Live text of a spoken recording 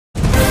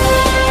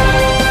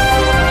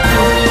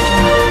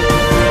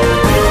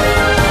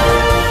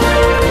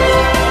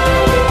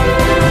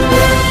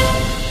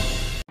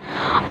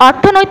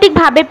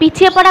অর্থনৈতিকভাবে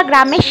পিছিয়ে পড়া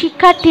গ্রামের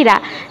শিক্ষার্থীরা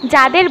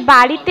যাদের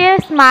বাড়িতে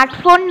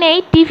স্মার্টফোন নেই,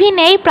 টিভি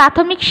নেই,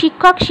 প্রাথমিক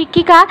শিক্ষক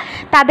শিক্ষিকা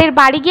তাদের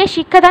বাড়ি গিয়ে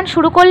শিক্ষাদান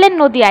শুরু করলেন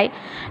নদিয়ায়।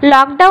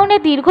 লকডাউনে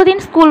দীর্ঘদিন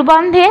স্কুল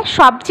বন্ধে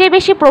সবচেয়ে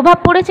বেশি প্রভাব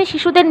পড়েছে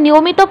শিশুদের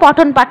নিয়মিত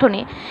পঠন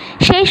পাঠনে।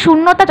 সেই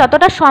শূন্যতা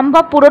যতটা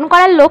সম্ভব পূরণ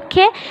করার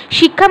লক্ষ্যে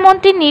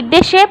শিক্ষামন্ত্রীর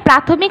নির্দেশে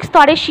প্রাথমিক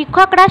স্তরের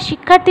শিক্ষকরা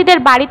শিক্ষার্থীদের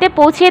বাড়িতে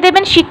পৌঁছিয়ে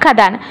দেবেন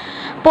শিক্ষাদান।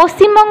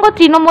 পশ্চিমবঙ্গ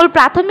তৃণমূল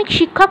প্রাথমিক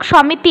শিক্ষক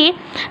সমিতি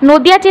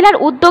নদিয়া জেলার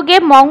উদ্যোগে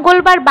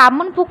মঙ্গলবার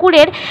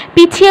বামুনপুকুরের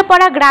পিছিয়ে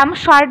পড়া গ্রাম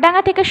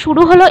সরডাঙ্গা থেকে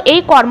শুরু হলো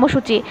এই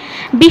কর্মসূচি।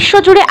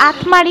 বিশ্বজুড়ে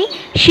আত্মারি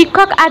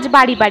শিক্ষক আজ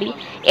বাড়ি বাড়ি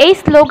এই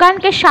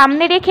স্লোগানকে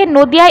সামনে রেখে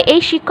নদিয়ায়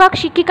এই শিক্ষক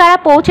শিক্ষিকারা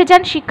পৌঁছে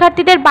যান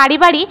শিক্ষার্থীদের বাড়ি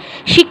বাড়ি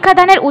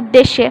শিক্ষাদানের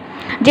উদ্দেশ্যে।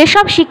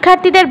 যেসব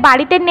শিক্ষার্থীদের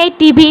বাড়িতে নেই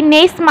টিভি,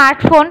 নেই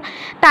স্মার্টফোন,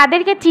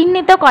 তাদেরকে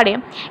চিহ্নিত করে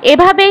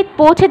এভাবেই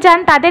পৌঁছে যান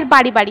তাদের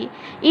বাড়ি বাড়ি।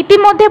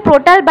 ইতিমধ্যে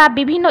পোর্টাল বা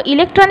বিভিন্ন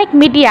ইলেকট্রনিক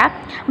মিডিয়া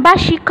বা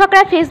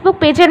শিক্ষকরা ফেসবুক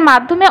পেজের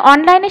মাধ্যমে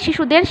অনলাইনে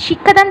শিশুদের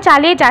শিক্ষাদান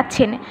চালিয়ে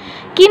যাচ্ছেন।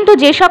 কিন্তু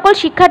যে সকল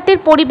শিক্ষার্থীর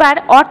পরিবার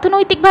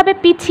অর্থনৈতিকভাবে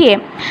পিছিয়ে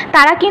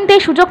তারা কিন্তু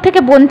এই সুযোগ থেকে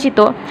বঞ্চিত।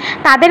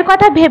 তাদের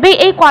কথা ভেবেই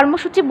এই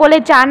কর্মসূচি বলে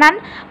জানান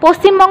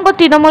পশ্চিমবঙ্গ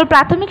তৃণমূল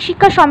প্রাথমিক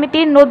শিক্ষা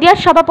সমিতির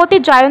নদিয়ার সভাপতি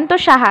জয়ন্ত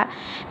সাহা।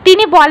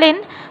 তিনি বলেন,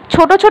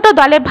 ছোট ছোট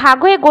দলে ভাগ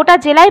হয়ে গোটা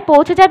জেলায়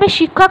পৌঁছে যাবে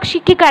শিক্ষক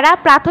শিক্ষিকারা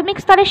প্রাথমিক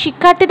স্তরের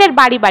শিক্ষার্থীদের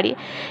বাড়ি বাড়ি।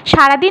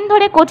 সারাদিন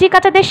ধরে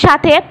কচিকাচাদের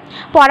সাথে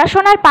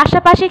পড়াশোনার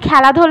পাশাপাশি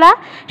খেলাধুলা,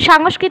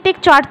 সাংস্কৃতিক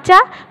চর্চা,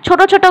 ছোট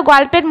ছোট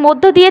গল্পের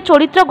মধ্য দিয়ে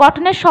চরিত্র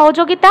গঠনের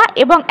সহযোগিতা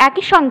এবং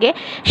একই সঙ্গে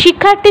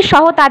শিক্ষার্থী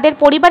সহ তাদের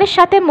পরিবারের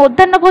সাথে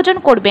মধ্যাহ্নভোজন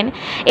করবেন।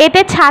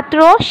 এতে ছাত্র,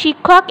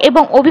 শিক্ষক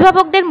এবং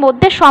অভিভাবকদের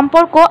মধ্যে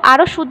সম্পর্ক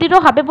আরও সুদৃঢ়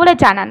হবে বলে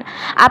জানান।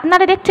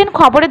 আপনারা দেখছেন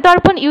খবরের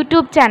দর্পণ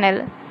ইউটিউব চ্যানেল।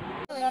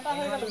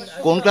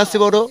 কোন ক্লাসে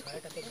পড়ো?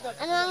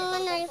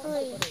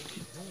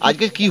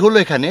 আজকে কি হলো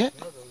এখানে?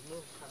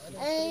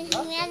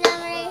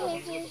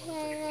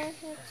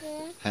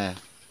 হ্যাঁ,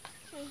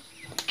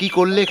 কি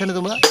করলে এখানে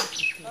তোমরা?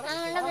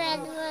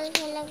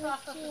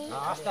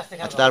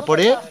 আচ্ছা,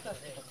 তারপরে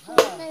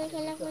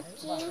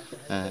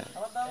হ্যাঁ,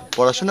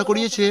 পড়াশোনা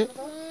করিয়েছে?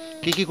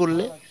 কি কি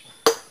করলে?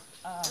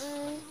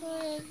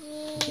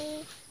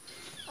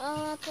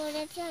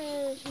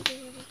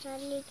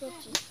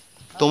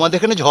 তোমাদের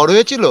এখানে ঝড়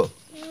হয়েছিল?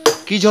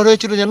 কি ঝড়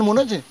হয়েছিল যেন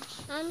মনে আছে?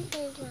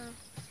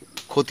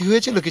 ক্ষতি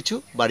হয়েছিল কিছু?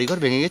 বাড়িঘর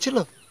ভেঙে গেছিল?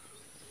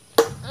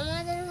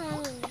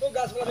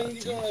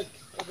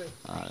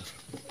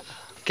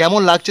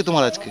 কেমন লাগছে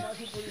তোমার আজকে?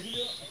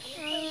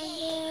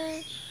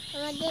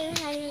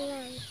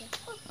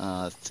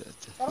 আচ্ছা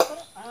আচ্ছা।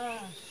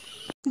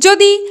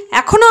 যদি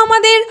এখনও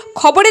আমাদের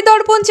খবরের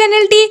দর্পণ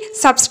চ্যানেলটি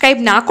সাবস্ক্রাইব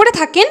না করে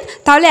থাকেন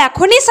তাহলে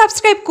এখনই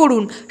সাবস্ক্রাইব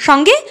করুন,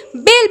 সঙ্গে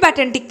বেল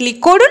বাটনটি ক্লিক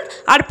করুন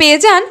আর পেয়ে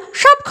যান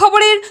সব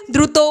খবরের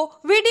দ্রুত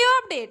ভিডিও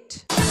আপডেট।